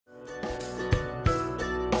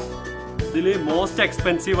ഇതില് most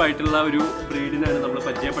expensive ആയിട്ടുള്ള ഒരു ബ്രീഡിനാണ് നമ്മൾ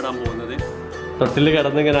പരിചയപ്പെടാൻ പോകുന്നത്. തൊട്ടിൽ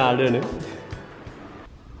കിടന്നിങ്ങനെ ആടുകയാണ്.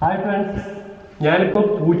 ഹായ് ഫ്രണ്ട്സ്, ഞാനിപ്പോ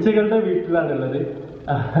പൂച്ചകളുടെ വീട്ടിലാണുള്ളത്.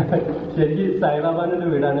 ശരിക്കും സൈറ ബാനുവിന്റെ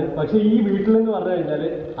വീടാണ്. പക്ഷെ ഈ വീട്ടിലെന്ന് പറഞ്ഞു കഴിഞ്ഞാല്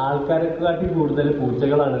ആൾക്കാരെക്കാട്ടി കൂടുതൽ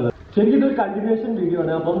പൂച്ചകളാണുള്ളത്. ശരിക്കും ഇതൊരു കണ്ടിന്യൂഷൻ വീഡിയോ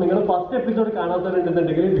ആണ്. അപ്പം നിങ്ങൾ ഫസ്റ്റ് എപ്പിസോഡ്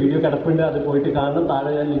കാണാത്തവരുണ്ടെന്നുണ്ടെങ്കിൽ വീഡിയോ കിടപ്പുണ്ട്, അത് പോയിട്ട് കാണണം.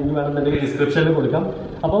 താഴെ ഞാൻ ലിങ്ക് വേണമെന്നുണ്ടെങ്കിൽ ഡിസ്ക്രിപ്ഷനിൽ കൊടുക്കാം.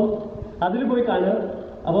 അപ്പം അതിൽ പോയി കാണുക.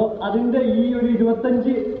 അപ്പോൾ അതിന്റെ ഈ ഒരു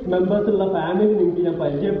 25 മെമ്പേഴ്സ് ഉള്ള ഫാമിലി നിങ്ങൾക്ക് ഞാൻ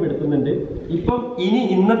പരിചയപ്പെടുത്തുന്നുണ്ട്. ഇപ്പം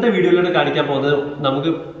ഇന്നത്തെ വീഡിയോയിലൂടെ കാണിക്കാൻ പോകുന്നത്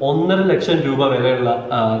നമുക്ക് 1.5 ലക്ഷം രൂപ വിലയുള്ള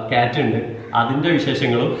കാറ്റ് ഉണ്ട്. അതിന്റെ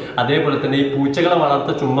വിശേഷങ്ങളും അതേപോലെ തന്നെ ഈ പൂച്ചകളെ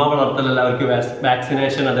ചുമ്മാ വളർത്തലല്ല, അവർക്ക്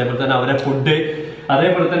വാക്സിനേഷൻ, അതേപോലെ തന്നെ അവരെ ഫുഡ്,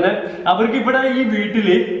 അതേപോലെ തന്നെ അവർക്ക് ഇവിടെ ഈ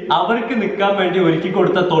വീട്ടില് അവർക്ക് നിൽക്കാൻ വേണ്ടി ഒരുക്കി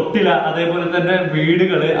കൊടുത്ത തൊട്ടില, അതേപോലെ തന്നെ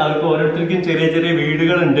വീടുകള്, അവർക്ക് ഓരോരുത്തർക്കും ചെറിയ ചെറിയ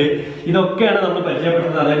വീടുകളുണ്ട്. ഇതൊക്കെയാണ് നമ്മൾ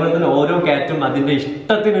പരിചയപ്പെടുന്നത്. അതേപോലെ തന്നെ ഓരോ കാറ്റും അതിന്റെ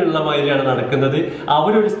ഇഷ്ടത്തിനുള്ള മാതിരിയാണ് നടക്കുന്നത്.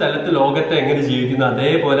 അവരൊരു സ്ഥലത്ത് ലോകത്തെ എങ്ങനെ ജീവിക്കുന്നു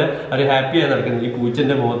അതേപോലെ അവർ ഹാപ്പിയായി നടക്കുന്നത്. ഈ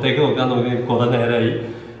പൂച്ചന്റെ മുഖത്തേക്ക് നോക്കാൻ നോക്കി കുറെ നേരമായി.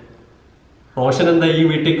 റോഷൻ എന്താ ഈ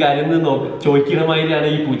വീട്ടിൽ കാര്യം ചോദിക്കണ മാതിരിയാണ്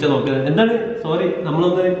ഈ പൂച്ച നോക്കുന്നത്. എന്താണ്? സോറി,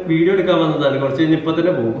 നമ്മളൊന്ന് വീഡിയോ എടുക്കാൻ വന്നതാണ്. കുറച്ച് കഴിഞ്ഞ് ഇപ്പൊ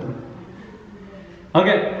തന്നെ പോകും.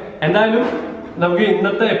 ഓക്കെ, എന്തായാലും നമുക്ക്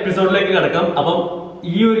ഇന്നത്തെ എപ്പിസോഡിലേക്ക് കിടക്കാം. അപ്പം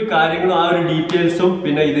ഈ ഒരു കാര്യങ്ങളും ആ ഒരു ഡീറ്റെയിൽസും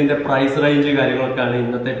പിന്നെ ഇതിന്റെ പ്രൈസ് റേഞ്ച് കാര്യങ്ങളൊക്കെയാണ്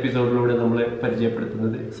ഇന്നത്തെ എപ്പിസോഡിലൂടെ നമ്മൾ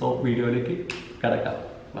പരിചയപ്പെടുത്തുന്നത്. സോ വീഡിയോയിലേക്ക് കിടക്കാം.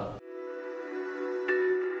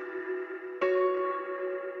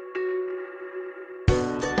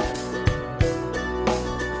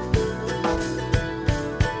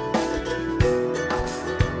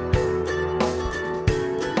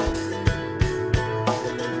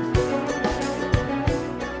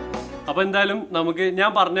 അപ്പൊ എന്തായാലും ഞാൻ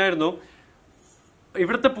പറഞ്ഞായിരുന്നു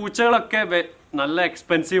ഇവിടുത്തെ പൂച്ചകളൊക്കെ നല്ല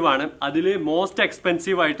എക്സ്പെൻസീവ് ആണ്. അതില് മോസ്റ്റ്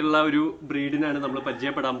എക്സ്പെൻസീവ് ആയിട്ടുള്ള ഒരു ബ്രീഡിനാണ് നമ്മൾ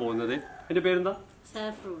പരിചയപ്പെടാൻ പോകുന്നത്. എന്റെ പേരെന്താ?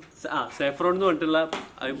 സാഫ്രോൺ എന്ന് പറഞ്ഞിട്ടുള്ള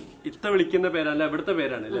ഇത്ത വിളിക്കുന്ന പേരല്ല, ഇവിടുത്തെ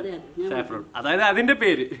പേരാണ് അല്ലേ? സാഫ്രോൺ, അതായത് അതിന്റെ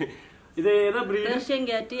പേര്. ഇത് ഏതാ breed? Persian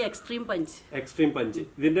cat extreme punch. Extreme punch.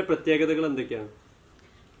 ഇതിന്റെ പ്രത്യേകതകൾ എന്തൊക്കെയാണ്?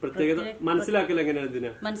 പ്രത്യേകത മനസ്സിലാക്കൽ എങ്ങനെയാണ് ഇതിനെ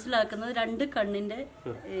മനസ്സിലാക്കുന്നത്? 2 കണ്ണിന്റെ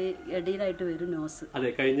ഇടയിലായിട്ട് വരും നോസ്. അതെ,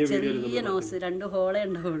 കഴിഞ്ഞ ചെറിയ നോസ്, 2 ഹോളേ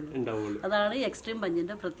ഉണ്ടാവുള്ളൂ. അതാണ് എക്സ്ട്രീം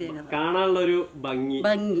പഞ്ചിന്റെ പ്രത്യേകത. കാണാനുള്ള ഒരു ഭംഗി.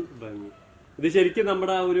 ഇത് ശരിക്കും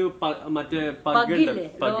നമ്മുടെ ഒരു മറ്റേ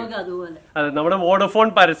അതുപോലെ അതെ, നമ്മുടെ വോഡഫോൺ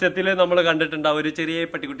പരസ്യത്തില് നമ്മൾ കണ്ടിട്ടുണ്ടാവും ഒരു ചെറിയ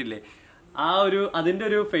പട്ടിക്കുട്ടില്ലേ, അതിന്റെ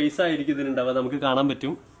ഒരു ഫേസ് ആയിരിക്കും ഇതിനുണ്ടാവുക. നമുക്ക് കാണാൻ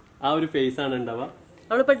പറ്റും, ആ ഒരു ഫേസ് ആണ് ഉണ്ടാവുക.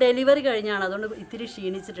 അവളിപ്പോ ഡെലിവറി കഴിഞ്ഞാണ്, അതുകൊണ്ട് ഇത്തിരി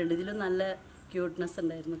ക്ഷീണിച്ചിട്ടുണ്ട്. ഇതിലും നല്ല ക്യൂട്ട്നെസ്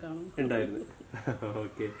ഉണ്ടായിരുന്നു.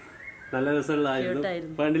 ഓക്കെ, നല്ല രസമുള്ളായിരുന്നു.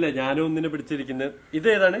 കണ്ടില്ല, ഞാനും ഒന്നിനെ പിടിച്ചിരിക്കുന്നത്. ഇത്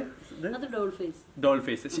ഏതാണ്? Doll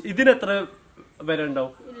face. ഇതിന് എത്ര വരെ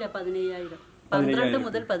ഉണ്ടാവും? 12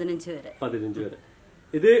 മുതൽ 15 വരെ.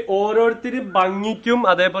 ഇത് ഓരോരുത്തരും ഭംഗിക്കും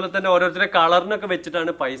അതേപോലെ തന്നെ ഓരോരുത്തരുടെ കളറിനൊക്കെ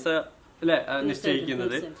വെച്ചിട്ടാണ് പൈസ അല്ലെ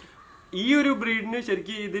നിശ്ചയിക്കുന്നത്. ഈ ഒരു ബ്രീഡിന്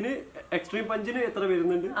ശരിക്കും ഇതിന് എക്സ്ട്രീം പഞ്ചിന് എത്ര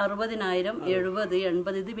വരുന്നുണ്ട്? 60,000, 70,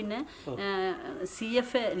 80. ഇത് പിന്നെ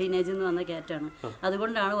CF ലീനേജ് എന്ന് വന്ന കാറ്റാണ്.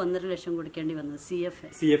 അതുകൊണ്ടാണ് 1.5 ലക്ഷം കൊടുക്കേണ്ടി വന്നത്.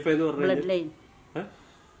 CF എന്ന് പറഞ്ഞാൽ ബ്ലഡ് ലൈൻ.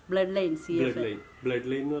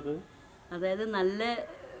 എന്ന് പറഞ്ഞാൽ അതായത് നല്ല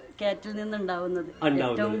കാറ്റിൽ നിന്നുണ്ടാവുന്നത്,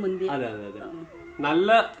 ഏറ്റവും മുന്തിയ.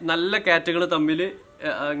 നല്ല കാറ്റുകൾ തമ്മിൽ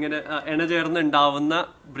ഇങ്ങനെ ഇണചേർന്ന് ഉണ്ടാവുന്ന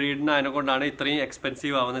ബ്രീഡിന് അതിനെ കൊണ്ടാണ് ഇത്രയും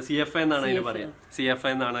എക്സ്പെൻസീവ് ആവുന്നത്. CF എന്നാണ്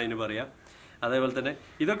അതിന് പറയാ. അതേപോലെ തന്നെ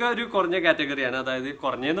ഇതൊക്കെ ഒരു കുറഞ്ഞ കാറ്റഗറിയാണ്. അതായത്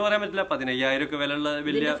കുറഞ്ഞെന്ന് പറയാൻ പറ്റില്ല, 15,000 ഒക്കെ വിലയുള്ള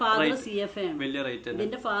വലിയ റേറ്റ്.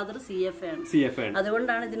 ഇതിന്റെ ഫാദർ CF ആണ്.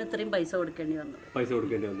 അതുകൊണ്ടാണ് ഇതിന് ഇത്രയും പൈസ കൊടുക്കേണ്ടി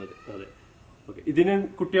വന്നത്. അതെ, ഓക്കെ. ഇതിന്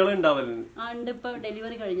കുട്ടികൾ ഉണ്ടാവലുണ്ട്? ഇപ്പൊ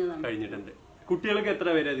ഡെലിവറി കഴിഞ്ഞിട്ടുണ്ട്. കുട്ടികൾക്ക് എത്ര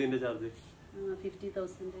വരെ ഇതിന്റെ ചാർജ്?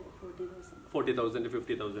 50,000, 40,000,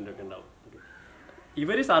 50,000 ഒക്കെ ഉണ്ടാവും.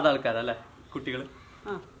 ഇവര് സാധാ ആൾക്കാരല്ലേ കുട്ടികള്?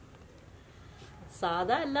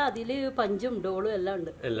 സാധാ അല്ല, അതില് പഞ്ചും ഡോളും എല്ലാം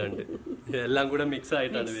ഉണ്ട്. എല്ലാം കൂടെ മിക്സ്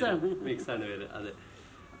ആണ് വരെ. അതെ.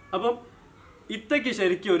 അപ്പം ഇത്തക്ക്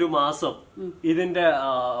ശരിക്കും ഒരു മാസം ഇതിന്റെ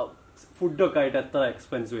ഫുഡൊക്കെ ആയിട്ട് എത്ര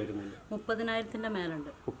എക്സ്പെൻസ് വരുന്നുണ്ട്? 30,000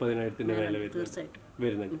 മേലുണ്ട്. 30,000 മേലെ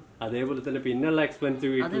വരുന്നുണ്ട്. അതേപോലെ തന്നെ പിന്നെയുള്ള എക്സ്പെൻസ്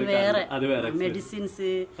അത് വേറെ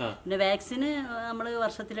മെഡിസിൻസ്, പിന്നെ വാക്സിന് നമ്മള്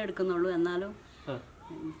വർഷത്തിലെടുക്കുന്നുള്ളൂ. എന്നാലും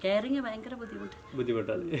കെയറിങ് ഭയങ്കര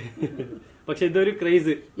ബുദ്ധിമുട്ടാണ്. പക്ഷെ ഇതൊരു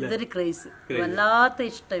ക്രേസ്, വല്ലാത്ത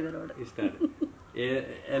ഇഷ്ടം ഇവരോട്.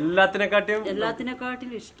 എല്ലാത്തിനെക്കാട്ടിലും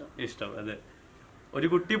ഇഷ്ടം. അതെ, ഒരു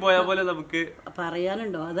കുട്ടി പോയ പോലെ നമുക്ക്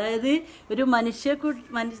പറയാനുണ്ടോ? അതായത് ഒരു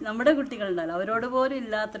നമ്മുടെ കുട്ടികളുണ്ടല്ലോ, അവരോട് പോലും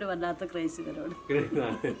ഇല്ലാത്തൊരു വല്ലാത്ത ക്രേസ് ഇവരോട്.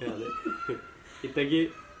 ഇത്തക്ക്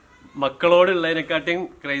മക്കളോടുള്ളതിനെക്കാട്ടിയും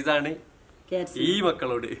ക്രേസാണ് ഈ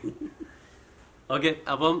മക്കളോട്. ഓക്കെ,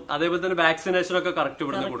 അപ്പം അതേപോലെ തന്നെ വാക്സിനേഷൻ ഒക്കെ കറക്റ്റ്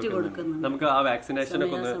കൊടുക്കുന്നു. നമുക്ക് ആ വാക്സിനേഷൻ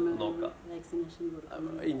ഒക്കെ ഒന്ന് നോക്കാം. വാക്സിനേഷൻ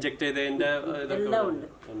കൊടുക്കുന്നുണ്ട്. ഇഞ്ചക്ട് ചെയ്തതിന്റെ എല്ലാം ഉണ്ട്.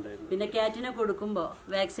 പിന്നെ കാറ്റിനെ കൊടുക്കുമ്പോ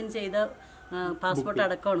വാക്സിൻ ചെയ്ത പാസ്പോർട്ട്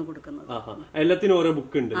അടക്കമാണ് കൊടുക്കുന്നത്. എല്ലാത്തിനും ഓരോ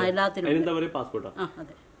ബുക്ക് ഉണ്ട്. എല്ലാത്തിനും പാസ്പോർട്ടാ.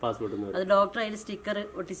 അതെ, പാസ്പോർട്ട്. അത് ഡോക്ടർ അതിൽ സ്റ്റിക്കർ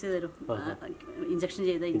ഒട്ടിച്ച് തരും. ഇഞ്ചക്ഷൻ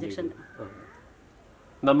ചെയ്ത ഇഞ്ചക്ഷൻ.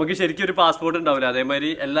 നമുക്ക് ശരിക്കും ഒരു പാസ്പോർട്ട് ഉണ്ടാവില്ല, അതേമാതിരി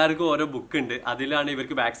എല്ലാവർക്കും ഓരോ ബുക്ക് ഉണ്ട്. അതിലാണ്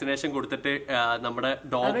ഇവർക്ക് വാക്സിനേഷൻ കൊടുത്തിട്ട് നമ്മുടെ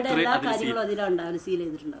ഡോക്ടർ സീൽ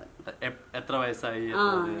ചെയ്തിട്ടുണ്ടാവും. എത്ര വയസ്സായി,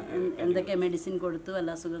 എന്തൊക്കെ മെഡിസിൻ കൊടുത്തു,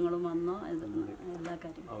 എല്ലാ അസുഖങ്ങളും വന്നോ, എല്ലാ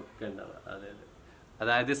കാര്യങ്ങളും ഒക്കെ ഉണ്ടാവും. അതെ,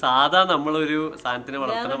 അതായത് സാധാ നമ്മളൊരു സാധനത്തിനെ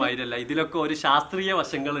വളർത്തുന്ന മാതിരിയല്ല, ഇതിലൊക്കെ ഒരു ശാസ്ത്രീയ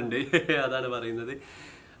വശങ്ങളുണ്ട്. അതാണ് പറയുന്നത്.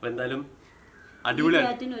 അപ്പൊ എന്തായാലും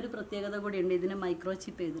അടിപൊളിയാണ്. ഒരു പ്രത്യേകത കൂടിയുണ്ട്, ഇതിന് മൈക്രോ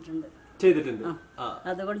ചിപ്പ് ചെയ്തിട്ടുണ്ട്.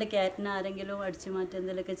 അതുകൊണ്ട് കാറ്റിന് ആരെങ്കിലും അടിച്ചു മാറ്റി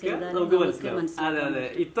എന്തെങ്കിലുമൊക്കെ ചെയ്താൽ അതെ അതെ,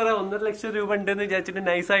 ഇത്ര 1.5 ലക്ഷം രൂപ ഉണ്ടെന്ന് വിചാരിച്ചിട്ട്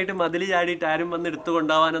നൈസായിട്ട് മതിൽ ചാടിയിട്ട് ആരും വന്ന് എടുത്തു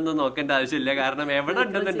കൊണ്ടുപോകാനൊന്നും നോക്കേണ്ട ആവശ്യമില്ല. കാരണം എവിടെ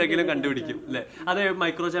ഉണ്ടെന്നുണ്ടെങ്കിലും കണ്ടുപിടിക്കും അല്ലെ. അത്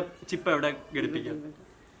മൈക്രോ ചിപ്പ് എവിടെ ഘടിപ്പിക്കും?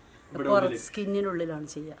 സ്കിന്നിനുള്ളിലാണ്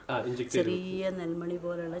ചെയ്യുക. ചെറിയ നെൽമണി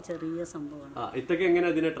പോലെയുള്ള ചെറിയ സംഭവമാണ്. ഇതൊക്കെ എങ്ങനെ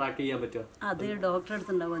അതിനെ ട്രാക്ക് ചെയ്യാൻ പറ്റും? അത് ഡോക്ടർ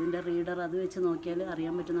അടുത്തുണ്ടാവും, അതിന്റെ റീഡർ. അത് വെച്ച് നോക്കിയാൽ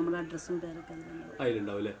അറിയാൻ പറ്റും നമ്മുടെ അഡ്രസ്സും പേരൊക്കെ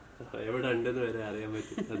അതിലുണ്ടാവും അല്ലെ. എവിടെ ഉണ്ടെന്ന് വരെ അറിയാൻ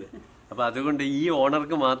പറ്റും. അതെ, അപ്പൊ അതുകൊണ്ട് ഈ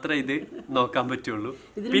ഓണർക്ക് മാത്രമേ ഇത് നോക്കാൻ പറ്റുള്ളൂ.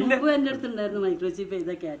 പിന്നെ എന്റെ അടുത്തുണ്ടായിരുന്നു മൈക്രോചിപ്പ്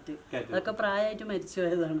ചെയ്ത കാറ്റ്. അതൊക്കെ പ്രായമായിട്ട് മരിച്ചു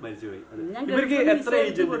പോയതാണ്. ഞാൻ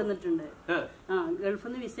ഗൾഫിൽ കൊടുത്തിട്ടുണ്ട്. ഗൾഫിൽ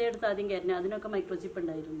നിന്ന് വിസ എടുത്ത് ആദ്യം കാറ്റിന്, അതിനൊക്കെ മൈക്രോചിപ്പ്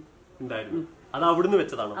ഉണ്ടായിരുന്നു. അത് അവിടുന്ന്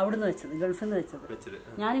വെച്ചതാണ്? അവിടുന്ന് വെച്ചത്, ഗൾഫിൽ നിന്ന് വെച്ചത്.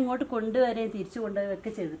 ഞാൻ ഇങ്ങോട്ട് കൊണ്ടുവരെ തിരിച്ചു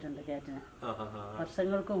കൊണ്ടുവരൊക്കെ ചെയ്തിട്ടുണ്ട് കാറ്റിന്,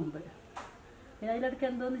 വർഷങ്ങൾക്ക് മുമ്പ്. പിന്നെ അതിലിടയ്ക്ക്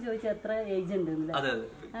എന്തോന്ന് ചോദിച്ചാൽ എത്ര ഏജ് ഉണ്ട്?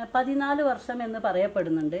 14 വർഷം എന്ന്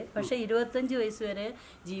പറയപ്പെടുന്നുണ്ട്. പക്ഷെ 25 വയസ്സ് വരെ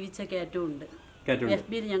ജീവിച്ച കാറ്റും ഉണ്ട്.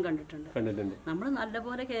 FBയിൽ ഞാൻ കണ്ടിട്ടുണ്ട്. നമ്മൾ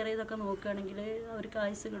നല്ലപോലെ കെയർ ചെയ്തൊക്കെ നോക്കുകയാണെങ്കിൽ അവർക്ക്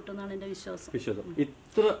ആയുസ് കിട്ടുമെന്നാണ് എന്റെ വിശ്വാസം.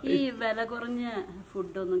 ഈ വില കുറഞ്ഞ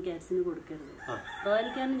ഫുഡൊന്നും കാറ്റ്സിന് കൊടുക്കരുത്. റോയൽ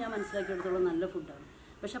ക്യാൻ ഞാൻ മനസ്സിലാക്കിയെടുത്തോളം നല്ല ഫുഡാണ്.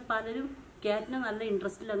 പക്ഷെ പലരും കാറ്റിനെ നല്ല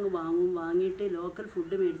ഇൻട്രസ്റ്റിൽ അങ്ങ് വാങ്ങിയിട്ട് ലോക്കൽ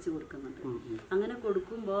ഫുഡ് മേടിച്ച് കൊടുക്കുന്നുണ്ട്. അങ്ങനെ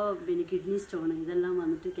കൊടുക്കുമ്പോൾ പിന്നെ കിഡ്നി സ്റ്റോൺ ഇതെല്ലാം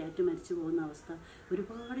വന്നിട്ട് കാറ്റ് മരിച്ചു പോകുന്ന അവസ്ഥ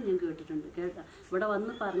ഒരുപാട് ഞാൻ കേട്ടിട്ടുണ്ട്. ഇവിടെ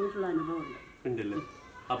വന്ന് പറഞ്ഞിട്ടുള്ള അനുഭവം ഉണ്ട്.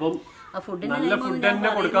 അപ്പം ആ ഫുഡിന്റെ നല്ല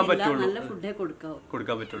ഫുഡേ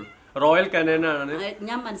കൊടുക്കാൻ പറ്റുള്ളൂ. റോയൽ കനേനാണ്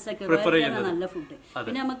ഞാൻ മനസ്സിലാക്കിയത്, നല്ല ഫുഡ്.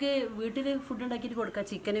 പിന്നെ നമുക്ക് വീട്ടില് ഫുഡ് ഉണ്ടാക്കിയിട്ട് കൊടുക്കാം.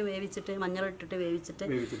 ചിക്കന് വേവിച്ചിട്ട് മഞ്ഞളിട്ടിട്ട് വേവിച്ചിട്ട്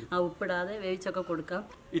ഉപ്പിടാതെ വേവിച്ചൊക്കെ കൊടുക്കാം.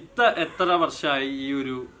 എത്ര വർഷമായി ഈ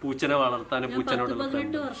ഒരു പൂച്ചനെ വളർത്താൻ?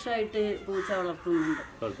 18 വർഷമായിട്ട് പൂച്ച വളർത്തുന്നുണ്ട്.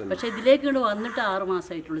 പക്ഷെ ഇതിലേക്ക് വന്നിട്ട് 6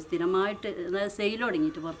 മാസമായിട്ടുള്ളൂ. സ്ഥിരമായിട്ട് സെയിൽ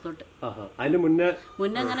തുടങ്ങിയിട്ട് പുറത്തോട്ട്. അതിന് മുന്നേ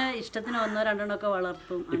അങ്ങനെ ഇഷ്ടത്തിന് 1-2 ഒക്കെ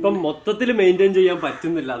വളർത്തും. ഇപ്പം മൊത്തത്തിൽ മെയിൻറ്റെയിൻ ചെയ്യാൻ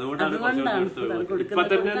പറ്റുന്നില്ല. അതുകൊണ്ടാണ്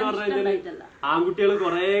ആൺകുട്ടികൾ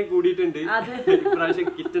കുറെ കൂടിയിട്ടുണ്ട് ഇപ്രാവശ്യം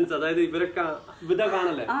കിറ്റൻസ്. അതായത് ഇവരൊക്കെ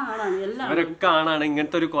കാണല്ലേ, ഇവരൊക്കെ ആണാണ്.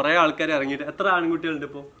 ഇങ്ങനത്തെ ഒരു കുറെ ആൾക്കാർ ഇറങ്ങിയിട്ട്. എത്ര ആൺകുട്ടികളുണ്ട്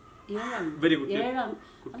ഇപ്പൊ?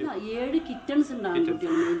 7 കിറ്റൻസ് ഉണ്ട്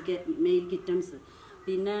ആൺകുട്ടികൾ, മെയിൽ കിറ്റൻസ്.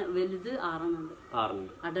 പിന്നെ വലുത് 6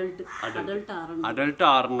 അഡൾട്ട്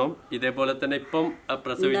 6. ഇതേപോലെ തന്നെ ഇപ്പം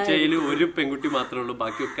പ്രസവിച്ചതിൽ ഒരു പെൺകുട്ടി മാത്രമേ ഉള്ളൂ,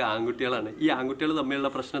 ബാക്കിയൊക്കെ ആൺകുട്ടികളാണ്. ഈ ആൺകുട്ടികൾ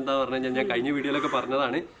തമ്മിലുള്ള പ്രശ്നം എന്താ പറഞ്ഞു കഴിഞ്ഞാൽ, ഞാൻ കഴിഞ്ഞ വീഡിയോയിലൊക്കെ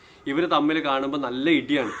പറഞ്ഞതാണ്, ഇവര് തമ്മിൽ കാണുമ്പോൾ നല്ല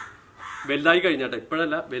ഇടിയാണ്. വലുതായി കഴിഞ്ഞാട്ടെ,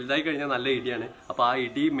 ഇപ്പോഴല്ല, വലുതായി കഴിഞ്ഞാൽ നല്ല ഇടിയാണ്. അപ്പൊ ആ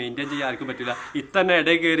ഇടി മെയിൻറ്റെയിൻ ചെയ്യാൻ ആർക്കും പറ്റില്ല. ഇത്തന്നെ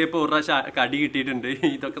ഇടയിൽ കയറിയപ്പോൾ 1 പ്രാവശ്യം കടി കിട്ടിയിട്ടുണ്ട്.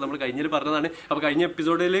 ഇതൊക്കെ നമ്മൾ കഴിഞ്ഞതിൽ പറഞ്ഞതാണ്. അപ്പൊ കഴിഞ്ഞ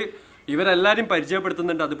എപ്പിസോഡിൽ ഇവരെല്ലാരും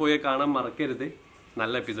പരിചയപ്പെടുത്തുന്നുണ്ട്, അത് പോയി കാണാൻ മറക്കരുത്.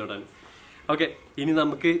 നല്ല എപ്പിസോഡാണ്. ഓക്കെ, ഇനി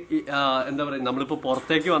നമുക്ക് എന്താ പറയുക, നമ്മളിപ്പോൾ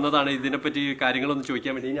പുറത്തേക്ക് വന്നതാണ് ഇതിനെപ്പറ്റി കാര്യങ്ങളൊന്നും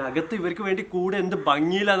ചോദിക്കാൻ വേണ്ടി. ഇനി അകത്ത് ഇവർക്ക് വേണ്ടി കൂടെ എന്ത്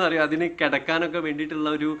ഭംഗിയിലാന്ന് അറിയാം. അതിന് കിടക്കാനൊക്കെ വേണ്ടിയിട്ടുള്ള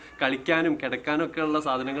ഒരു കളിക്കാനും കിടക്കാനും ഒക്കെ ഉള്ള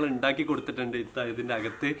സാധനങ്ങൾ ഉണ്ടാക്കി കൊടുത്തിട്ടുണ്ട് ഇതിൻ്റെ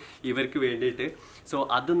അകത്ത് ഇവർക്ക് വേണ്ടിയിട്ട്. സോ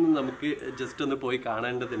അതൊന്നും നമുക്ക് ജസ്റ്റ് ഒന്ന് പോയി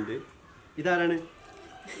കാണേണ്ടതുണ്ട്. ഇതാരാണ്?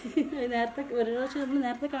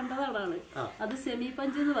 നേരത്തെ കണ്ടതാണ്. അത് സെമി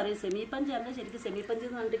പഞ്ച് എന്ന് പറയും. സെമി പഞ്ച് അല്ല, ശരിക്കും സെമി പഞ്ച്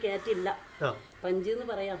എന്ന് പറഞ്ഞിട്ട് കാറ്റില്ല, പഞ്ച് എന്ന്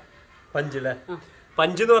പറയാം. പഞ്ച്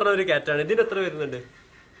പഞ്ച് എന്ന് പറഞ്ഞ ഒരു കാറ്റാണ്. ഇതിന് എത്ര വരുന്നുണ്ട്?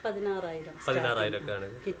 16,000 ഒക്കെ ആണ്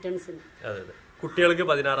കിറ്റൻസിന്. അതെ അതെ, കുട്ടികൾക്ക്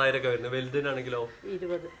 16,000 ഒക്കെ വരുന്നത്. വലുതിനാണെങ്കിലോ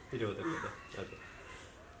 20.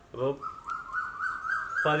 അപ്പം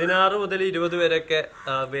 16 മുതൽ 20 വരെയൊക്കെ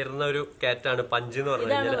വരുന്ന ഒരു കാറ്റാണ് പഞ്ച് എന്ന്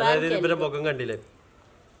പറഞ്ഞു കഴിഞ്ഞാൽ. അതായത് ഇവരുടെ മുഖം കണ്ടില്ലേ,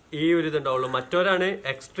 ഈ ഒരു ഇതുണ്ടാവുള്ളൂ. മറ്റവരാണ്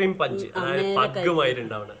എക്സ്ട്രീം പഞ്ച്, അതായത്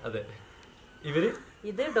പഗ്ഗുമായിട്ടുണ്ടാവണം. അതെ, ഇവര്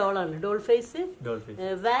ഇത് ഡോളാണ്, doll face,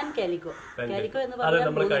 van calico. Calico എന്ന് പറഞ്ഞാൽ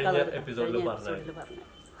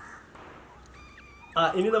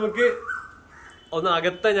ഇനി നമുക്ക് ഒന്ന്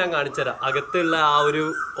അകത്തെ ഞാൻ കാണിച്ചുതരാം. അകത്തുള്ള ആ ഒരു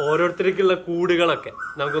ഓരോരുത്തർക്കുള്ള കൂടുകളൊക്കെ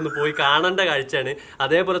നമുക്കൊന്ന് പോയി കാണേണ്ട കാഴ്ചയാണ്.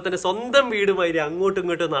 അതേപോലെ തന്നെ സ്വന്തം വീടുമാതിരി അങ്ങോട്ടും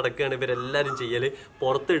ഇങ്ങോട്ടും നടക്കുകയാണ് ഇവരെല്ലാരും ചെയ്യല്.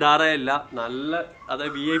 പുറത്തിടാറേയില്ല. നല്ല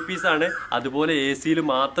അതായത് VIPs ആണ്. അതുപോലെ AC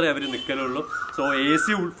മാത്രമേ അവര് നിൽക്കലുള്ളൂ. സോ AC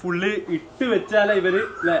ഫുള്ള് ഇട്ട് വെച്ചാലേ ഇവര്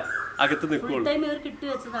അല്ലെ അകത്ത് നിൽക്കുള്ളൂ.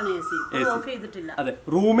 അതെ,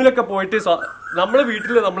 റൂമിലൊക്കെ പോയിട്ട് നമ്മളെ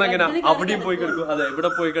വീട്ടില് നമ്മളെങ്ങനെ അവിടെയും പോയി കിടക്കും. അതെ, ഇവിടെ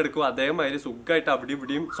പോയി കിടക്കും. അതേമാതിരി സുഖമായിട്ട് അവിടെ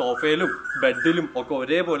ഇവിടെയും സോഫയിലും ബെഡിലും ഒക്കെ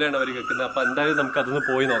ഒരേപോലെയാണ് അവർ കിടക്കുന്നത്. അപ്പൊ എന്തായാലും നമുക്ക് അതൊന്ന്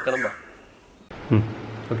പോയി നോക്കണം.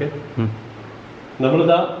 ഓക്കെ,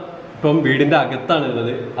 നമ്മളിതാ ഇപ്പം വീടിന്റെ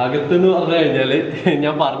അകത്താണുള്ളത്. അകത്തെന്ന് പറഞ്ഞു കഴിഞ്ഞാല്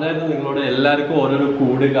ഞാൻ പറഞ്ഞായിരുന്നു നിങ്ങളോട്, എല്ലാവർക്കും ഓരോരോ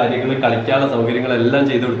കൂട് കാര്യങ്ങൾ കളിക്കാനുള്ള സൗകര്യങ്ങളെല്ലാം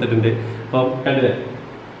ചെയ്തു കൊടുത്തിട്ടുണ്ട്. അപ്പം കണ്ടില്ലേ,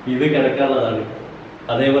 ഇത് കിടക്കാനുള്ളതാണ്.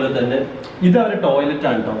 അതേപോലെ തന്നെ ഇത് അവരുടെ ടോയ്ലറ്റ്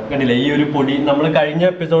ആണ് കേട്ടോ. കണ്ടില്ലേ, ഈ ഒരു പൊടി നമ്മൾ കഴിഞ്ഞ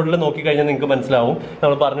എപ്പിസോഡിൽ നോക്കിക്കഴിഞ്ഞാൽ നിങ്ങൾക്ക് മനസ്സിലാവും.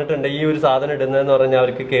 നമ്മൾ പറഞ്ഞിട്ടുണ്ട് ഈ ഒരു സാധനം ഇടുന്നതെന്ന് പറഞ്ഞാൽ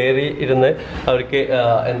അവർക്ക് കയറി ഇരുന്ന് അവർക്ക്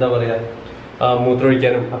എന്താ പറയാ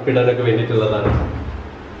മൂത്രമൊഴിക്കാനും അപ്പിടാനൊക്കെ വേണ്ടിയിട്ടുള്ളതാണ്.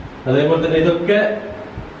 അതേപോലെ തന്നെ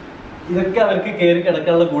ഇതൊക്കെ അവർക്ക് കയറി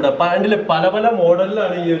കിടക്കാനുള്ള കൂടെ പാൻഡില് പല പല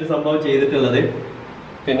മോഡലിലാണ് ഈ ഒരു സംഭവം ചെയ്തിട്ടുള്ളത്.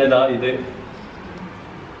 പിന്നെ ഇതാ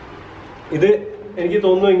ഇത് എനിക്ക്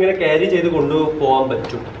തോന്നുന്നു ഇങ്ങനെ ക്യാരി ചെയ്ത് കൊണ്ടുപോകാൻ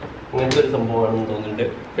പറ്റും. അങ്ങനത്തെ ഒരു സംഭവമാണെന്ന് തോന്നുന്നുണ്ട്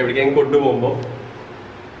എവിടേക്കെങ്കിലും കൊണ്ടുപോകുമ്പോൾ.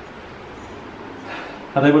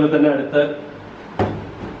 അതേപോലെ തന്നെ അടുത്ത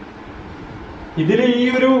ഇതിൽ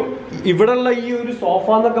ഇവിടെയുള്ള ഈ ഒരു സോഫ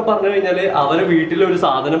എന്നൊക്കെ പറഞ്ഞു കഴിഞ്ഞാല് അവരെ വീട്ടിലെ ഒരു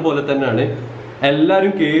സാധനം പോലെ തന്നെയാണ്.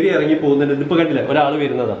 എല്ലാവരും കയറി ഇറങ്ങി പോകുന്നുണ്ട്. ഇതിപ്പോ കണ്ടില്ല, ഒരാൾ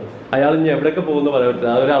വരുന്നതാണ്. അയാൾ ഇനി എവിടെയൊക്കെ പോകുന്ന പറയാൻ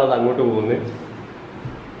പറ്റില്ല. ഒരാളത് അങ്ങോട്ട് പോകുന്നു,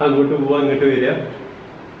 അങ്ങോട്ട് പോവാ, അങ്ങോട്ട് വരിക.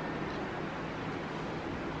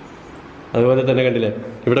 അതുപോലെ തന്നെ കണ്ടില്ലേ,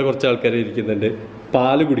 ഇവിടെ കുറച്ച് ആൾക്കാർ ഇരിക്കുന്നുണ്ട്,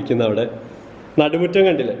 പാല് കുടിക്കുന്ന. അവിടെ നടുമുറ്റം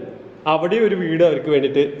കണ്ടില്ലേ, അവിടെ ഒരു വീട് അവർക്ക്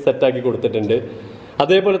വേണ്ടിയിട്ട് സെറ്റാക്കി കൊടുത്തിട്ടുണ്ട്.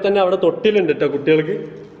 അതേപോലെ തന്നെ അവിടെ തൊട്ടിലുണ്ട് കേട്ടോ കുട്ടികൾക്ക്.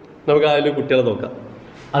 നമുക്ക് അതിൽ കുട്ടികളെ നോക്കാം.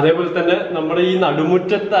 അതേപോലെ തന്നെ നമ്മുടെ ഈ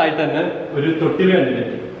നടുമുറ്റത്തായിട്ട് തന്നെ ഒരു തൊട്ടിൽ കണ്ടില്ലേ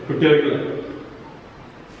കുട്ടികൾക്ക്.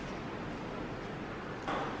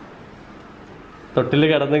 തൊട്ടിൽ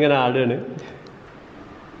കിടന്നിങ്ങനെ ആടുകയാണ്.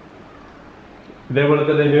 ഇതേപോലെ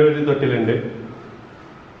തന്നെ ഒരു തൊട്ടിലുണ്ട്.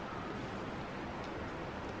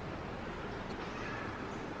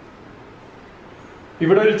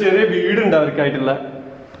 ഇവിടെ ഒരു ചെറിയ വീടുണ്ട് അവർക്കായിട്ടുള്ള.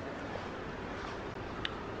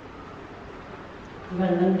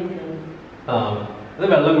 അത്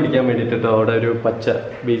വെള്ളം കുടിക്കാൻ വേണ്ടിട്ടോ അവിടെ ഒരു പച്ച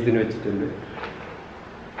ബേസിന് വെച്ചിട്ടുണ്ട്.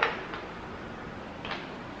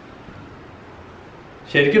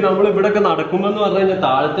 ശരിക്കും നമ്മൾ ഇവിടെയൊക്കെ നടക്കുമെന്ന് പറഞ്ഞു കഴിഞ്ഞാൽ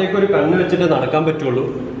താഴത്തേക്ക് ഒരു കണ്ണ് വെച്ചിട്ട് നടക്കാൻ പറ്റുള്ളൂ.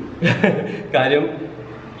 കാര്യം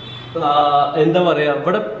എന്താ പറയാ,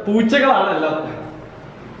 ഇവിടെ പൂച്ചകളാണല്ലോ.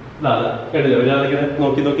 കേട്ടില്ല, ഒരാളിങ്ങനെ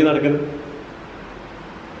നോക്കി നോക്കി നടക്കുന്നത്.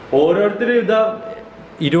 ഓരോരുത്തരും ഇതാ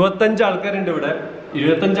 25 ആൾക്കാരുണ്ട് ഇവിടെ.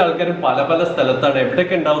 25 ആൾക്കാരും പല പല സ്ഥലത്താണ്.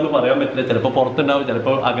 എവിടെയൊക്കെ ഉണ്ടാവും എന്ന് പറയാൻ പറ്റില്ല. ചിലപ്പോൾ പുറത്തുണ്ടാവും,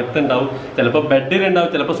 ചിലപ്പോൾ അകത്തുണ്ടാവും, ചിലപ്പോൾ ബെഡിലുണ്ടാവും,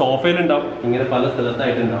 ചിലപ്പോൾ സോഫയിലുണ്ടാവും. ഇങ്ങനെ പല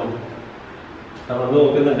സ്ഥലത്തായിട്ടുണ്ടാവും. നമ്മൾ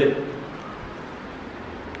നോക്കുന്നുണ്ട്.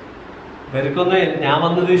 ഇവർക്കൊന്നും ഞാൻ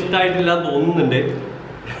വന്നത് ഇഷ്ടമായിട്ടില്ല തോന്നുന്നുണ്ട്.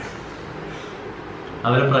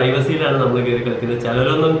 അവരെ പ്രൈവസിയിലാണ് നമ്മൾ കയറി കളിക്കുന്നത്.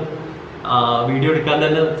 ചിലരൊന്നും വീഡിയോ എടുക്കാൻ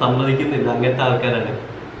തന്നെ സമ്മതിക്കുന്നില്ല. അങ്ങനത്തെ ആൾക്കാരാണ്.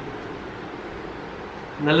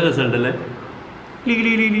 നല്ല രസമുണ്ടല്ലേ.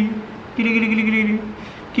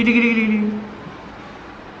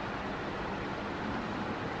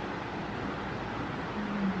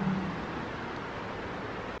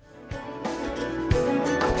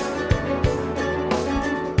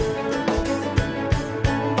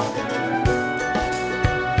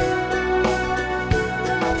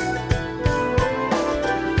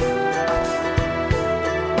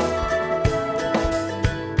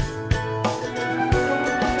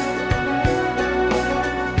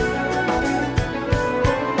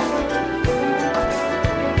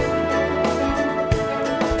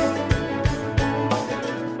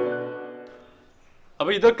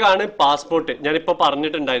 അപ്പൊ ഇതൊക്കെയാണ് പാസ്പോർട്ട്. ഞാനിപ്പോ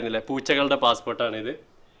പറഞ്ഞിട്ടുണ്ടായിരുന്നില്ലേ, പൂച്ചകളുടെ പാസ്പോർട്ടാണ് ഇത്.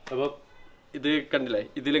 അപ്പൊ ഇത് കണ്ടില്ലേ,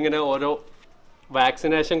 ഇതിലിങ്ങനെ ഓരോ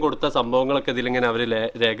വാക്സിനേഷൻ കൊടുത്ത സംഭവങ്ങളൊക്കെ ഇതിലിങ്ങനെ അവർ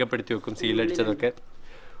രേഖപ്പെടുത്തി വെക്കും. സീലടിച്ചതൊക്കെ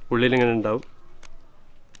ഉള്ളിലിങ്ങനെ ഉണ്ടാവും.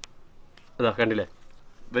 അതാ കണ്ടില്ലേ,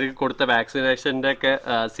 ഇവർക്ക് കൊടുത്ത വാക്സിനേഷൻ്റെ ഒക്കെ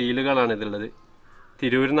സീലുകളാണ് ഇതിലുള്ളത്.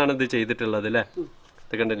 തിരൂരിൽ നിന്നാണ് ഇത് ചെയ്തിട്ടുള്ളത് അല്ലേ.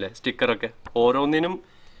 ഇത് കണ്ടില്ലേ, സ്റ്റിക്കറൊക്കെ ഓരോന്നിനും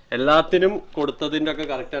എല്ലാത്തിനും കൊടുത്തതിന്റെ ഒക്കെ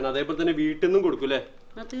കറക്റ്റാണ്. അതേപോലെ തന്നെ വീട്ടിൽ നിന്നും കൊടുക്കൂലേ.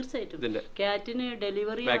 തീർച്ചയായിട്ടും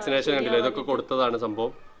വാക്സിനേഷൻ കണ്ടില്ലേ, ഇതൊക്കെ കൊടുത്തതാണ്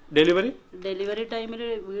സംഭവം. ഡെലിവറി ടൈമിൽ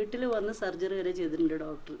വീട്ടിൽ വന്ന് സർജറി വരെ ചെയ്തിട്ടുണ്ട്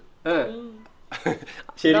ഡോക്ടർ.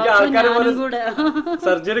 ശരിക്കും ആൾക്കാരെ പോലെ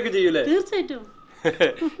സർജറി ഒക്കെ ചെയ്യൂലേ. തീർച്ചയായിട്ടും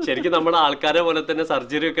ശരിക്കും നമ്മുടെ ആൾക്കാരെ പോലെ തന്നെ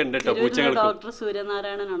സർജറി ഒക്കെ ഉണ്ട് കേട്ടോ പൂച്ചകൾക്ക്. ഡോക്ടർ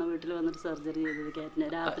സൂര്യനാരായണനാണ് വീട്ടിൽ വന്നിട്ട് സർജറി ചെയ്തത് കാറ്റിന്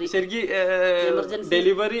രാത്രി. ശരിക്കും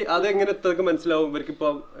ഡെലിവറി അതെങ്ങനെ മനസ്സിലാവും ഇവർക്ക്? ഇപ്പൊ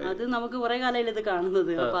അത് നമുക്ക് കുറെ കാലമായില്ല ഇത്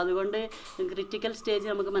കാണുന്നത്. അപ്പൊ അതുകൊണ്ട് ക്രിട്ടിക്കൽ സ്റ്റേജ്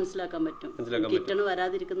നമുക്ക് മനസ്സിലാക്കാൻ പറ്റും. കിറ്റണ്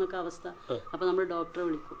വരാതിരിക്കുന്ന അവസ്ഥ. അപ്പൊ നമ്മൾ ഡോക്ടറെ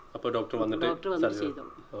വിളിക്കും. അപ്പൊ ഡോക്ടർ വന്നിട്ട്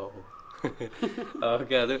ചെയ്തോളും.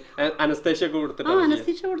 അത് അനസ്തേഷ്യ കൊടുത്തിട്ട്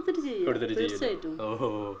തീർച്ചയായിട്ടും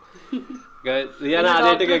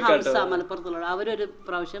മലപ്പുറത്തുള്ള അവരൊരു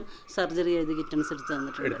പ്രാവശ്യം സർജറി ചെയ്ത് കിറ്റൻസ് എടുത്ത്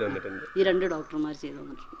തന്നിട്ടുണ്ട്. ഈ 2 ഡോക്ടർമാർ ചെയ്ത്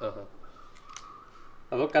തന്നിട്ടുണ്ട്.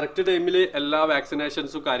 അപ്പോൾ കറക്റ്റ് ടൈമിൽ എല്ലാ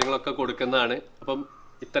വാക്സിനേഷൻസും കാര്യങ്ങളൊക്കെ കൊടുക്കുന്നതാണ്. അപ്പം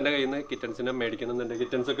ഇത്തന്റെ കയ്യിൽ നിന്ന് കിറ്റൻസിനെ മേടിക്കണമെന്നുണ്ട്.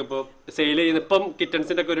 കിറ്റൻസ് ഒക്കെ ഇപ്പോൾ സെയിൽ ചെയ്യുന്ന ഇപ്പം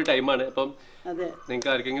കിറ്റൻസിന്റെ ഒക്കെ ഒരു ടൈമാണ്. അപ്പം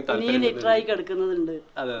നിങ്ങൾക്ക് ആർക്കെങ്കിലും താല്പര്യം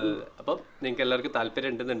അതെ അതെ അപ്പം നിങ്ങൾക്ക് എല്ലാവർക്കും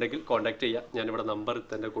താല്പര്യം ഉണ്ടെന്നുണ്ടെങ്കിൽ കോൺടാക്ട് ചെയ്യാം. ഞാനിവിടെ നമ്പർ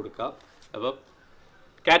തന്നെ കൊടുക്കാം. അപ്പം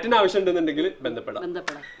കാറ്റിന് ആവശ്യം ഉണ്ടെന്നുണ്ടെങ്കിൽ ബന്ധപ്പെടാം.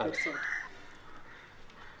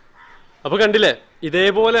 അപ്പൊ കണ്ടില്ലേ,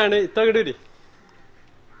 ഇതേപോലെയാണ്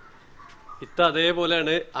ഇത്ത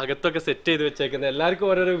അതേപോലെയാണ് അകത്തൊക്കെ സെറ്റ് ചെയ്ത് വെച്ചേക്കുന്നത്. എല്ലാവർക്കും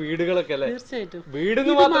ഓരോരോ വീടുകളൊക്കെ അല്ലേ? തീർച്ചയായിട്ടും.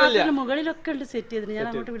 വീടെന്ന് മാത്രമല്ല മുകളിലൊക്കെ ഉണ്ട് സെറ്റ് ചെയ്തിട്ട്. ഞാൻ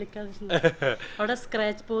അങ്ങോട്ട് വിളിക്കാതെ അവിടെ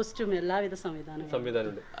സ്ക്രാച്ച് പോസ്റ്റും എല്ലാവിധ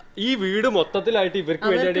സംവിധാനമുണ്ട്. ഈ വീട് മൊത്തത്തിലായിട്ട് ഇവർക്ക്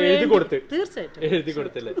വേണ്ടി എഴുതി കൊടുത്ത് തീർച്ചയായിട്ടും എഴുതി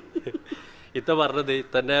കൊടുത്തില്ലേ? ഇത്ത പറഞ്ഞത്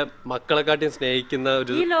ഇത്തന്റെ മക്കളെക്കാട്ടിയും സ്നേഹിക്കുന്ന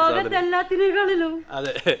ഒരു ലോകത്തെ എല്ലാത്തിനേക്കാളിലും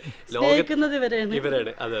അതെ ലോകക്കുന്നത്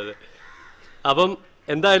ഇവരാണ്. അതെ അതെ. അപ്പം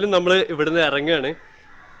എന്തായാലും നമ്മൾ ഇവിടുന്ന് ഇറങ്ങുകയാണ്.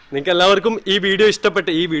 നിങ്ങൾക്ക് എല്ലാവർക്കും ഈ വീഡിയോ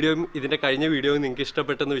ഇഷ്ടപ്പെട്ട്, ഈ വീഡിയോയും ഇതിന്റെ കഴിഞ്ഞ വീഡിയോയും നിങ്ങൾക്ക്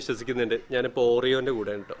ഇഷ്ടപ്പെട്ടെന്ന് വിശ്വസിക്കുന്നുണ്ട്. ഞാനിപ്പോൾ ഓറിയോന്റെ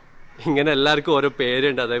കൂടെ കേട്ടോ. ഇങ്ങനെ എല്ലാവർക്കും ഓരോ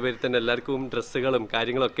പേരുണ്ട്. അതേപോലെ തന്നെ എല്ലാവർക്കും ഡ്രസ്സുകളും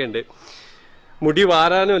കാര്യങ്ങളൊക്കെ ഉണ്ട്. മുടി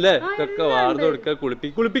വാരാനും അല്ലേ ഇതൊക്കെ വാർന്നു കൊടുക്കുക,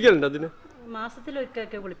 കുളിപ്പിക്കലുണ്ട്. അതിന്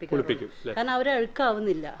മാസത്തിലൊക്കെ കുളിപ്പിക്കും. കാരണം അവര്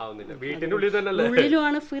അഴുക്കാവുന്നില്ല. വീട്ടിന്റെ ഉള്ളിൽ തന്നെ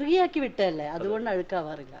ഉള്ളിലുമാണ് ഫ്രീ ആക്കി വിട്ടല്ലേ, അതുകൊണ്ട്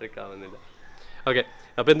അഴുക്കാവാറില്ല. ഓക്കെ,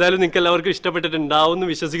 അപ്പൊ എന്തായാലും നിങ്ങൾക്ക് എല്ലാവർക്കും ഇഷ്ടപ്പെട്ടിട്ടുണ്ടാവും എന്ന്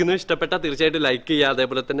വിശ്വസിക്കുന്നു. ഇഷ്ടപ്പെട്ടാൽ തീർച്ചയായിട്ടും ലൈക്ക് ചെയ്യുക,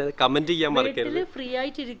 അതേപോലെ തന്നെ കമന്റ് ചെയ്യാൻ മറക്കരുത്. ഫ്രീ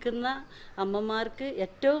ആയിട്ടിരിക്കുന്ന അമ്മമാർക്ക്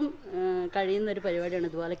ഏറ്റവും കഴിയുന്ന ഒരു പരിപാടിയാണ്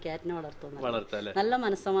ഇതുപോലെ ക്യാറ്റിനെ വളർത്തുന്നത്. നല്ല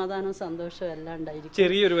മനസ്സമാധാനവും സന്തോഷവും എല്ലാം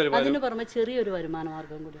ഉണ്ടായിരിക്കും. അതിന് പുറമെ ചെറിയൊരു വരുമാന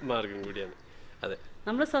മാർഗം കൂടിയാണ്. അതെ,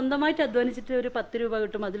 നമ്മൾ സ്വന്തമായിട്ട് അധ്വാനിച്ചിട്ട് ഒരു 10 രൂപ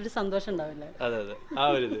കിട്ടും, അതിലൊരു സന്തോഷം ഉണ്ടാവില്ല. അതെ അതെ, ആ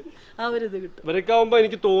ഒരു ഇത് കിട്ടും. ഇവരൊക്കെ ആവുമ്പോ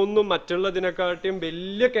എനിക്ക് തോന്നുന്നു മറ്റുള്ളതിനെക്കാട്ടിയും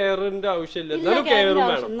വലിയ കെയറിന്റെ ആവശ്യമില്ല, എന്നാൽ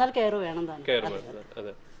കെയർ വേണം.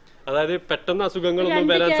 അതെ, അതായത് പെട്ടെന്ന് അസുഖങ്ങളൊന്നും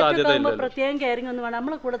വരാൻ സാധ്യതയില്ല. പ്രത്യേകം കെയറിംഗ് ഒന്നും വേണം,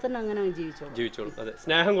 നമ്മളെ കൂടെ തന്നെ അങ്ങനെ ജീവിച്ചോളും. അതെ,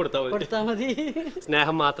 സ്നേഹം കൊടുത്താൽ മതി.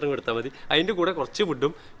 സ്നേഹം മാത്രം കൊടുത്താൽ മതി. അതിന്റെ കൂടെ കുറച്ച്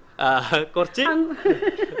ഫുഡും കുറച്ച്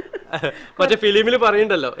മറ്റേ ഫിലിമില്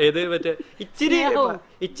പറയണ്ടല്ലോ, ഏത് മറ്റേ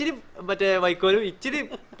ഇച്ചിരി മറ്റേ വൈക്കോലും ഇച്ചിരി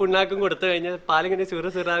പുണ്ണാക്കും കൊടുത്തു കഴിഞ്ഞാൽ പാലിങ്ങനെ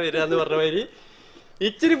സിറാ വരിക എന്ന് പറഞ്ഞ മാതിരി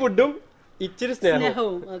ഇച്ചിരി ഫുഡും ഇച്ചിരി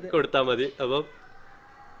സ്നേഹവും കൊടുത്താൽ മതി. അപ്പം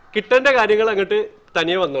കിട്ടേണ്ട കാര്യങ്ങൾ അങ്ങോട്ട്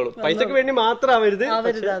തനിയെ വന്നോളും. പൈസക്ക് വേണ്ടി മാത്രം ആവരുത്,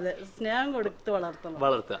 സ്നേഹം കൊടുത്ത്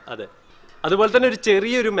വളർത്തുക. അതെ, അതുപോലെ തന്നെ ഒരു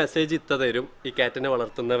ചെറിയൊരു മെസ്സേജ് ഇത്ത തരും ഈ കാറ്റിനെ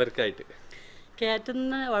വളർത്തുന്നവർക്കായിട്ട്.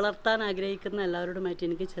 കാറ്റിനെ വളർത്താൻ ആഗ്രഹിക്കുന്ന എല്ലാവരോടുമായിട്ട്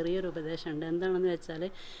എനിക്ക് ചെറിയൊരു ഉപദേശമുണ്ട്. എന്താണെന്ന് വെച്ചാൽ,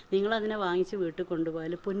 നിങ്ങളതിനെ വാങ്ങിച്ച് വീട്ടിൽ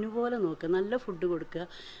കൊണ്ടുപോയാൽ പൊന്നുപോലെ നോക്കുക, നല്ല ഫുഡ് കൊടുക്കുക,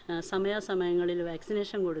 സമയാസമയങ്ങളിൽ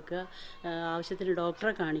വാക്സിനേഷൻ കൊടുക്കുക, ആവശ്യത്തിന്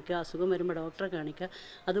ഡോക്ടറെ കാണിക്കുക, അസുഖം വരുമ്പോൾ ഡോക്ടറെ കാണിക്കുക,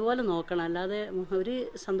 അതുപോലെ നോക്കണം. അല്ലാതെ ഒരു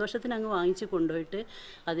സന്തോഷത്തിന് അങ്ങ് വാങ്ങിച്ച് കൊണ്ടുപോയിട്ട്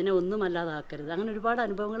അതിനെ ഒന്നുമല്ലാതാക്കരുത്. അങ്ങനെ ഒരുപാട്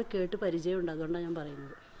അനുഭവങ്ങൾ കേട്ട് പരിചയമുണ്ട്. അതുകൊണ്ടാണ് ഞാൻ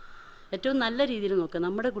പറയുന്നത്, ഏറ്റവും നല്ല രീതിയിൽ നോക്കുക,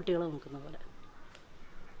 നമ്മുടെ കുട്ടികളെ നോക്കുന്ന പോലെ.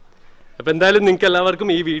 അപ്പോൾ എന്തായാലും നിങ്ങൾക്ക് എല്ലാവർക്കും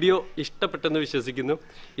ഈ വീഡിയോ ഇഷ്ടപ്പെട്ടെന്ന് വിശ്വസിക്കുന്നു.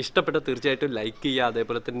 ഇഷ്ടപ്പെട്ട തീർച്ചയായിട്ടും ലൈക്ക് ചെയ്യുക,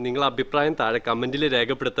 അതേപോലെ തന്നെ നിങ്ങളുടെ അഭിപ്രായം താഴെ കമൻറ്റിൽ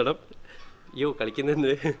രേഖപ്പെടുത്തണം.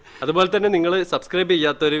 കളിക്കുന്നത്. അതുപോലെ തന്നെ നിങ്ങൾ സബ്സ്ക്രൈബ്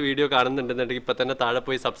ചെയ്യാത്തൊരു വീഡിയോ കാണുന്നുണ്ടെന്നുണ്ടെങ്കിൽ ഇപ്പം തന്നെ താഴെ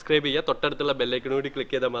പോയി സബ്സ്ക്രൈബ് ചെയ്യുക. തൊട്ടടുത്തുള്ള ബെല്ലൈക്കൺ കൂടി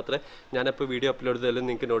ക്ലിക്ക് ചെയ്താൽ മാത്രമേ ഞാനപ്പോൾ വീഡിയോ അപ്ലോഡ് ചെയ്താലും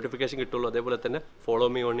നിങ്ങൾക്ക് നോട്ടിഫിക്കേഷൻ കിട്ടുള്ളൂ. അതേപോലെ തന്നെ ഫോളോ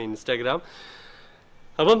മീ ഓൺ ഇൻസ്റ്റാഗ്രാം.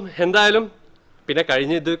 അപ്പം എന്തായാലും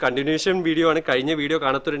പിന്നെ ഇത് കണ്ടിന്യൂഷൻ വീഡിയോ ആണ്. കഴിഞ്ഞ വീഡിയോ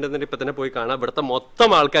കാണാത്തവരുണ്ടെന്നുണ്ടെങ്കിൽ ഇപ്പം തന്നെ പോയി കാണാം. ഇവിടുത്തെ മൊത്തം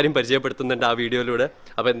ആൾക്കാരും പരിചയപ്പെടുത്തുന്നുണ്ട് ആ വീഡിയോയിലൂടെ.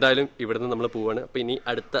 അപ്പോൾ എന്തായാലും ഇവിടുന്ന് നമ്മൾ പോവാണ്. അപ്പോൾ ഇനി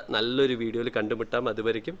അടുത്ത നല്ലൊരു വീഡിയോയിൽ കണ്ടുമുട്ടാം.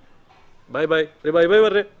 അതുവരയ്ക്കും ബൈ ബൈ. ബൈ ബൈ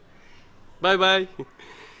പറഞ്ഞേ. Bye bye.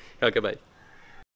 Okay, by.